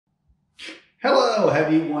So,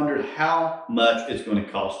 have you wondered how much it's going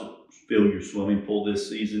to cost to fill your swimming pool this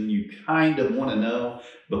season? You kind of want to know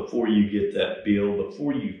before you get that bill,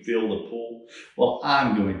 before you fill the pool. Well,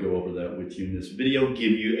 I'm going to go over that with you in this video,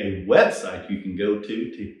 give you a website you can go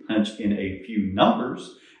to punch in a few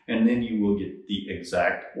numbers, and then you will get the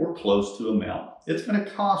exact or close to amount it's going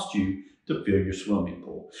to cost you to fill your swimming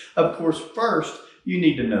pool. Of course, first, you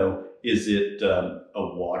need to know, is it a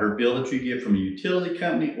water bill that you get from a utility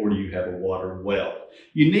company, or do you have a water well?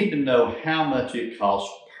 You need to know how much it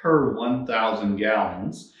costs per 1,000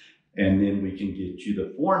 gallons, and then we can get you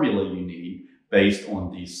the formula you need based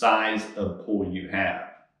on the size of pool you have.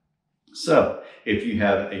 So if you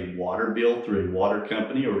have a water bill through a water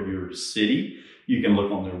company or your city, you can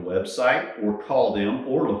look on their website or call them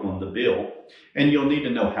or look on the bill, and you'll need to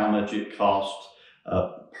know how much it costs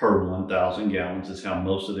per 1,000 gallons is how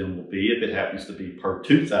most of them will be. If it happens to be per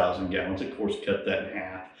 2,000 gallons, of course, cut that in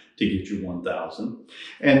half to get your 1,000.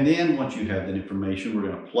 And then once you have that information, we're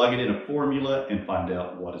going to plug it in a formula and find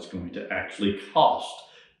out what it's going to actually cost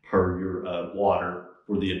per your water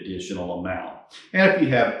for the additional amount. And if you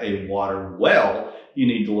have a water well, you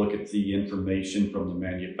need to look at the information from the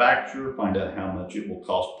manufacturer, find out how much it will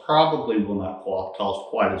cost. Probably will not cost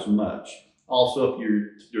quite as much. Also, if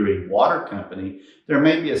you're through a water company, there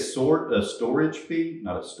may be a storage fee,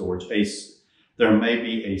 not a storage, there may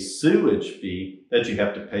be a sewage fee that you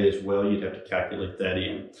have to pay as well. You'd have to calculate that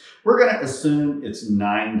in. We're going to assume it's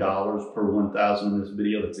 $9 per 1,000 in this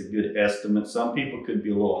video. That's a good estimate. Some people could be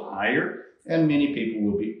a little higher, and many people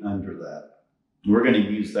will be under that. We're going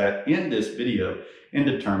to use that in this video in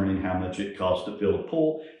determining how much it costs to fill a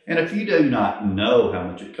pool. And if you do not know how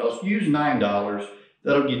much it costs, use $9.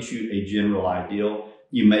 That'll get you a general idea.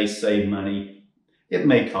 You may save money. It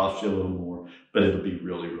may cost you a little more, but it'll be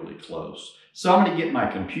really, really close. So I'm going to get my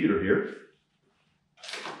computer here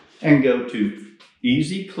and go to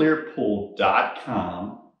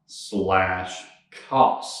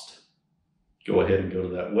easyclearpool.com/cost. Go ahead and go to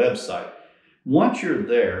that website. Once you're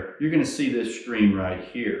there, you're going to see this screen right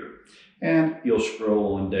here, and you'll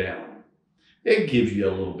scroll on down. It gives you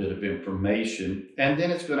a little bit of information, and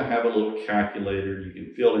then it's going to have a little calculator. You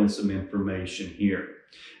can fill in some information here.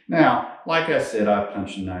 Now, like I said, I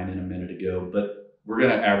punched 9 in a minute ago, but we're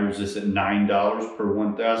going to average this at $9 per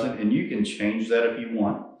 1,000, and you can change that if you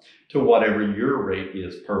want to whatever your rate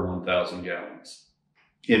is per 1,000 gallons.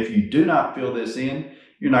 If you do not fill this in,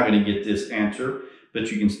 you're not going to get this answer,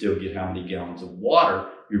 but you can still get how many gallons of water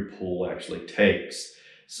your pool actually takes.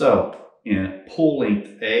 So in pool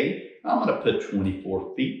length A, I'm going to put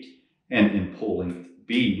 24 feet. And in pool length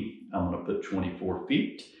B, I'm going to put 24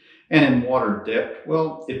 feet. And in water depth,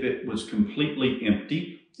 well, if it was completely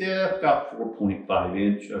empty, yeah, about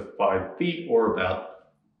 5 feet or about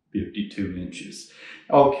 52 inches.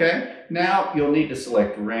 Okay, now you'll need to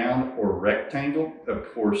select round or rectangle.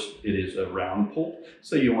 Of course, it is a round pool,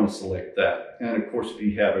 so you want to select that. And of course, if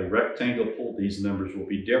you have a rectangle pool, these numbers will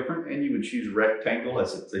be different, and you would choose rectangle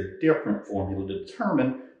as it's a different formula to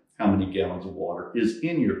determine how many gallons of water is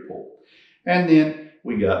in your pool. And then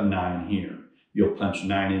we got 9 here. You'll punch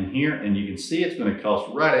 9 in here, and you can see it's going to cost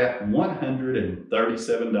right at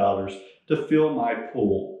 $137 to fill my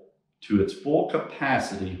pool to its full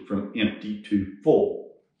capacity from empty to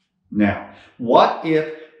full. Now, what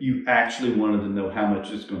if you actually wanted to know how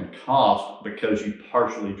much it's going to cost because you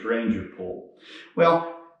partially drained your pool?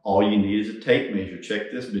 Well, all you need is a tape measure.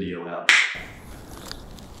 Check this video out.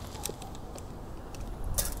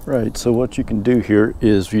 Right, so what you can do here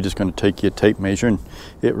is you're just going to take your tape measure, and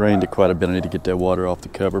it rained quite a bit. I need to get that water off the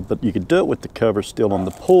cover, but you can do it with the cover still on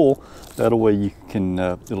the pool. That way you can,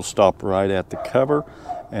 it'll stop right at the cover,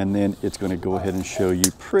 and then it's going to go ahead and show you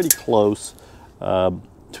pretty close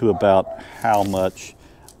to about how much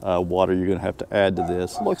water you're going to have to add to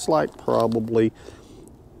this. Looks like probably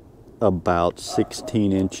about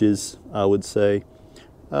 16 inches, I would say.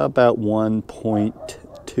 About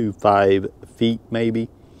 1.25 feet maybe.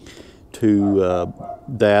 It's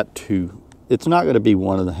not going to be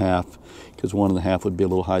 1.5, because 1.5 would be a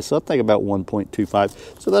little high. So I think about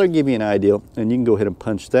 1.25. So that'll give you an idea, and you can go ahead and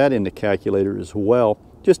punch that in the calculator as well,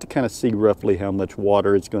 just to kind of see roughly how much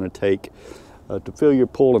water it's going to take to fill your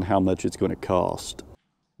pool and how much it's going to cost.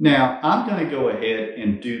 Now, I'm going to go ahead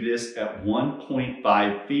and do this at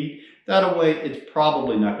 1.5 feet. That way, it's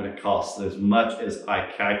probably not going to cost as much as I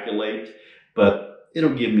calculate, but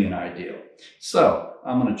it'll give me an idea. So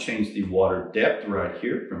I'm going to change the water depth right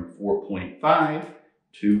here from 4.5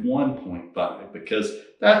 to 1.5, because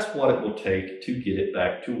that's what it will take to get it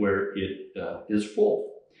back to where it is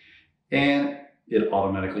full. And it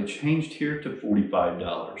automatically changed here to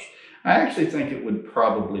 $45. I actually think it would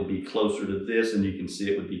probably be closer to this, and you can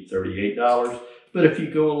see it would be $38. But if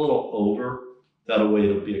you go a little over, that way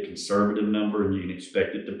it'll be a conservative number, and you can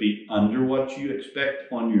expect it to be under what you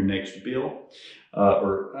expect on your next bill,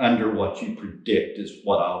 or under what you predict is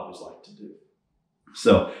what I always like to do.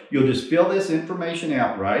 So you'll just fill this information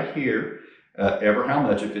out right here, ever how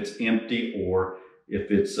much, if it's empty or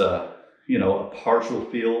if it's a partial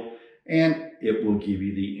fill, and it will give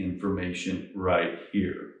you the information right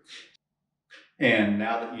here. And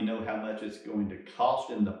now that you know how much it's going to cost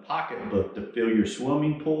in the pocketbook to fill your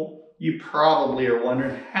swimming pool, you probably are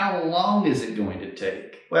wondering, how long is it going to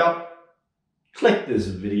take? Well, click this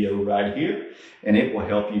video right here, and it will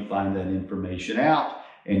help you find that information out,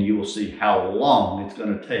 and you will see how long it's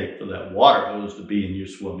going to take for that water hose to be in your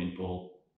swimming pool.